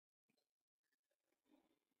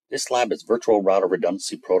This lab is Virtual Router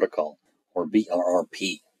Redundancy Protocol, or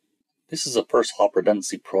VRRP. This is a first hop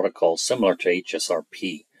redundancy protocol similar to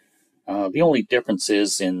HSRP. The only difference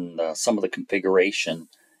is in some of the configuration,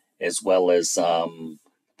 as well as the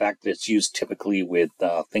fact that it's used typically with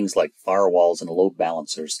things like firewalls and load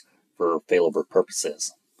balancers for failover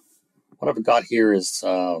purposes. What I've got here is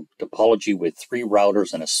topology with 3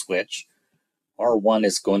 routers and a switch. R1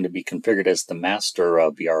 is going to be configured as the master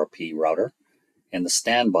VRRP router, and the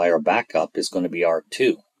standby or backup is going to be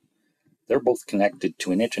R2. They're both connected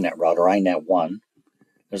to an internet router, INET1.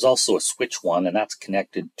 There's also a switch 1, and that's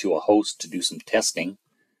connected to a host to do some testing.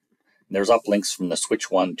 There's uplinks from the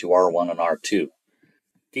switch 1 to R1 and R2.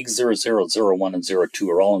 Gig 0001 and 02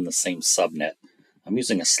 are all in the same subnet. I'm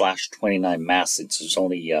using a /29 mask since there's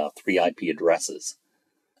only 3 IP addresses.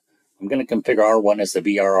 I'm going to configure R1 as the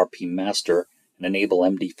VRRP master and enable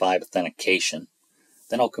MD5 authentication.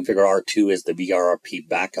 Then I'll configure R2 as the VRRP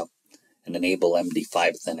backup and enable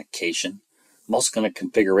MD5 authentication. I'm also going to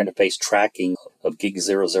configure interface tracking of Gig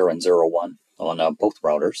 00 and 01 on both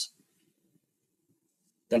routers.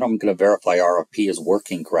 Then I'm going to verify RRP is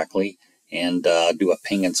working correctly and do a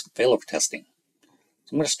ping and some failover testing.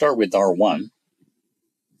 So I'm going to start with R1.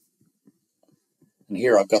 And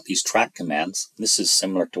here I've got these track commands. This is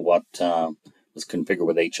similar to what was configured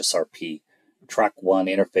with HSRP. Track 1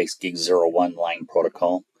 interface Gig 01 line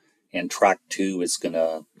protocol, and track 2 is going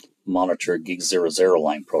to monitor Gig 00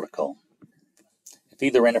 line protocol. If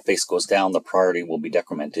either interface goes down, the priority will be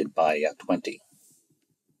decremented by 20.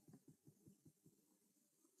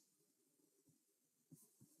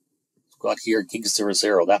 I've got here Gig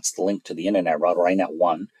 00, that's the link to the internet router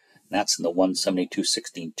INET1, and that's in the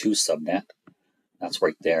 172.16.2 subnet. That's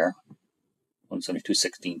right there,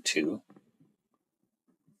 172.16.2.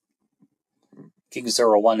 Gig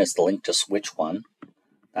 01 is the link to switch 1.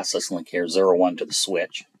 That's this link here, 01 to the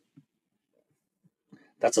switch.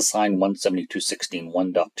 That's assigned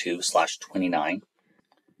 172.16.1.2/29.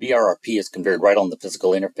 VRRP is configured right on the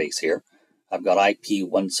physical interface here. I've got IP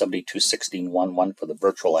 172.16.1.1 for the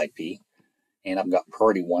virtual IP, and I've got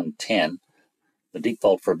priority 110. The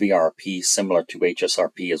default for VRRP, similar to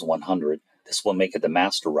HSRP, is 100. This will make it the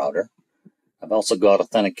master router. I've also got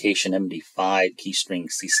authentication MD5 keystring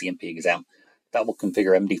CCNP exam. That will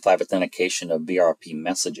configure MD5 authentication of VRRP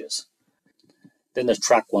messages. Then there's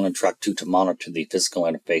track 1 and track 2 to monitor the physical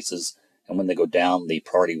interfaces, and when they go down, the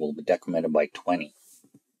priority will be decremented by 20.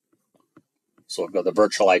 So I've got the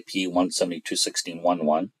virtual IP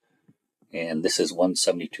 172.16.1.1, and this is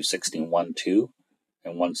 172.16.1.2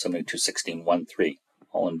 and 172.16.1.3,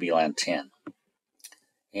 all in VLAN 10.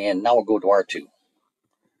 And now we'll go to R2.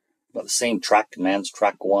 Got the same track commands,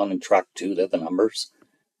 track 1 and track 2, they're the numbers.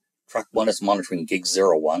 Track 1 is monitoring Gig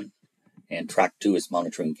 01, and track 2 is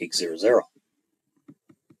monitoring Gig 00.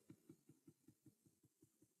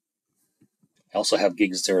 I also have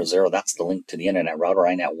Gig 00, that's the link to the internet router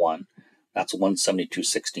INET1. That's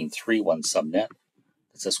 172.16.3.1 subnet.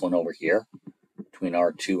 That's this one over here, between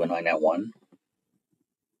R2 and INET1.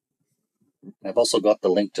 I've also got the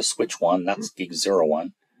link to switch 1, that's Gig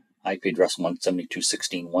 01, IP address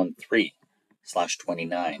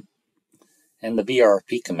 172.16.1.3/29. And the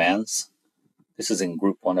VRRP commands, this is in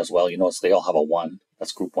group 1 as well. You notice they all have a 1.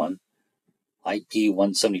 That's group 1. IP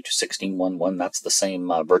 172.16.1.1, that's the same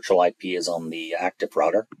virtual IP as on the active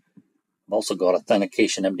router. I've also got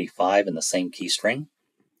authentication MD5 in the same key string.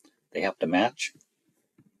 They have to match.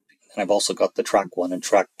 And I've also got the track 1 and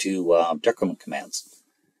track 2 decrement commands.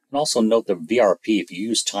 And also note the VRRP, if you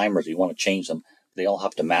use timers, you want to change them, they all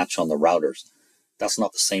have to match on the routers. That's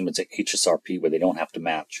not the same as HSRP where they don't have to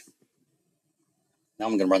match. Now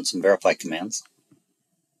I'm going to run some verify commands.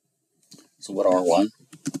 So what R1?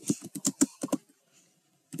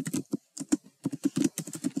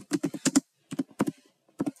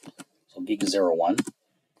 So Gig 01.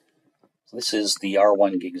 So this is the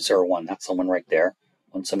R1 Gig 01. That's the one right there.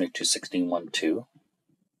 172.16.1.2.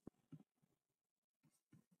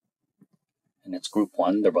 And it's group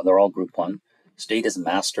 1. They're all group 1. State is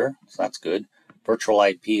master, so that's good. Virtual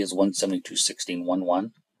IP is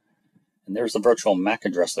 172.16.1.1. And there's the virtual MAC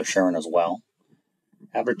address they're sharing as well.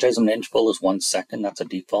 Advertisement interval is 1 second, that's a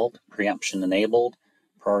default. Preemption enabled.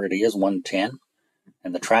 Priority is 110.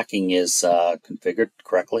 And the tracking is configured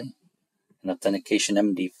correctly. And authentication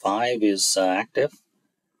MD5 is active.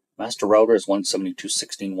 Master router is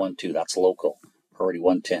 172.16.1.2, that's local. Priority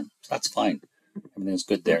 110, so that's fine. Everything's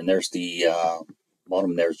good there. And there's the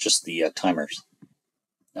bottom there's just the timers.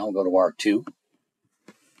 Now we'll go to R2.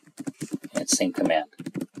 And same command.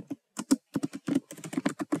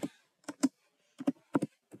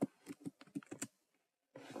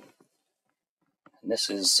 And this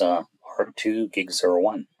is R2 gig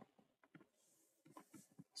 01.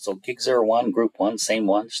 So gig 01, group 1, same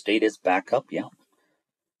one, state is backup, yeah.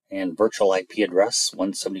 And virtual IP address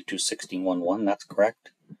 172.16.1.1, that's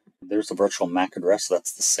correct. There's the virtual MAC address,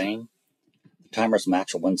 that's the same. The timers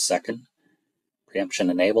match at 1 second. Preemption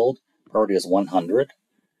enabled, priority is 100.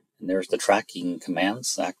 And there's the tracking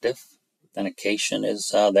commands active. Authentication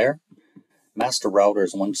is there. Master router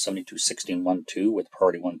is 172.16.1.2 with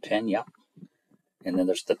priority 110, yeah. And then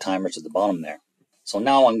there's the timers at the bottom there. So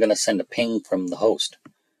now I'm going to send a ping from the host.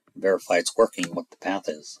 Verify it's working, what the path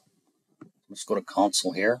is. Let's go to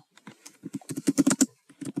console here.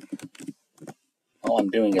 All I'm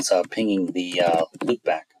doing is pinging the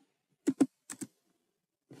loopback.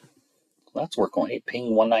 That's working. Hey,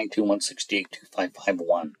 ping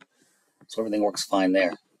 192.168.255.1. So everything works fine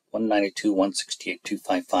there.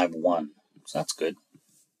 192.168.255.1. So that's good.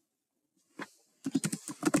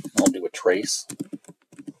 I'll do a trace.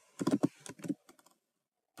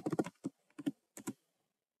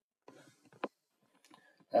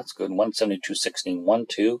 That's good.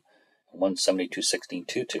 172.16.1.2 and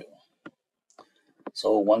 172.16.2.2.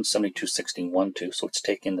 So 172.16.1.2. So it's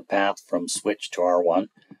taking the path from switch to R1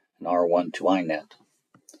 and R1 to INET.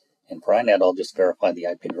 And for INET, I'll just verify the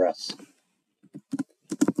IP address.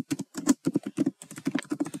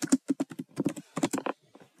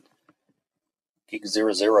 Gig 00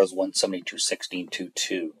 is 172.16.2.2.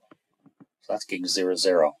 So that's gig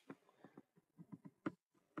 00.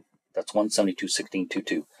 That's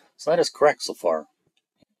 172.16.2.2. So that is correct so far.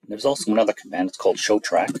 There's also another command, it's called show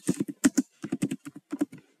track.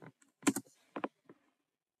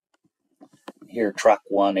 Here, track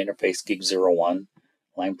 1, interface gig 01,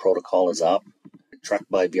 line protocol is up, track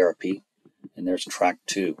by VRRP, and there's track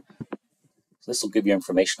 2. So this will give you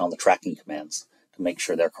information on the tracking commands to make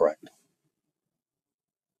sure they're correct.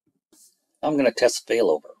 Now I'm going to test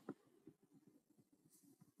failover.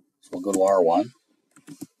 So we'll go to R1.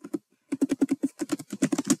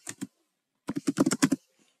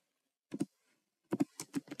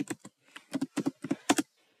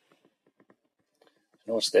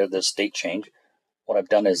 Notice there's state change. What I've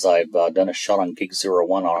done is I've done a shut on gig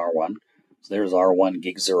 01 on R1. So there's R1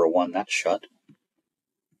 gig 01, that's shut.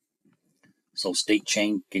 So state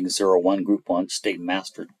change gig 01, group 1, state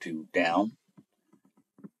master to down.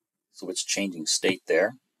 So it's changing state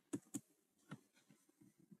there.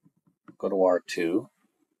 Go to R2.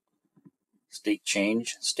 State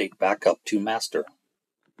change, state backup to master.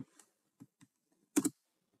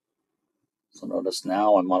 So notice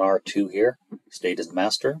now I'm on R2 here. State is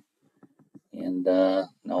master. And now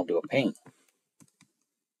I'll do a ping.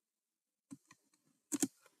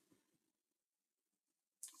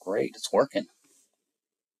 Great, it's working.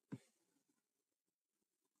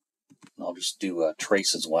 I'll just do a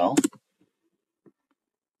trace as well.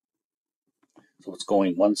 So it's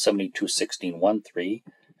going 172.16.1.3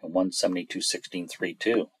 and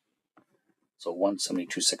 172.16.3.2. So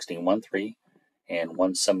 172.16.1.3 and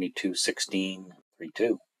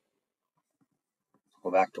 172.16.3.2.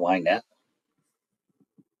 Go back to INET.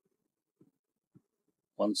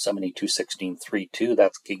 172.16.3.2,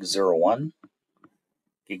 that's gig 01.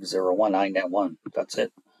 Gig 01, INET 1, that's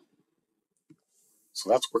it. So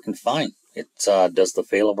that's working fine. It does the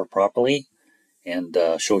failover properly and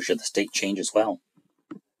shows you the state change as well.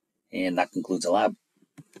 And that concludes the lab.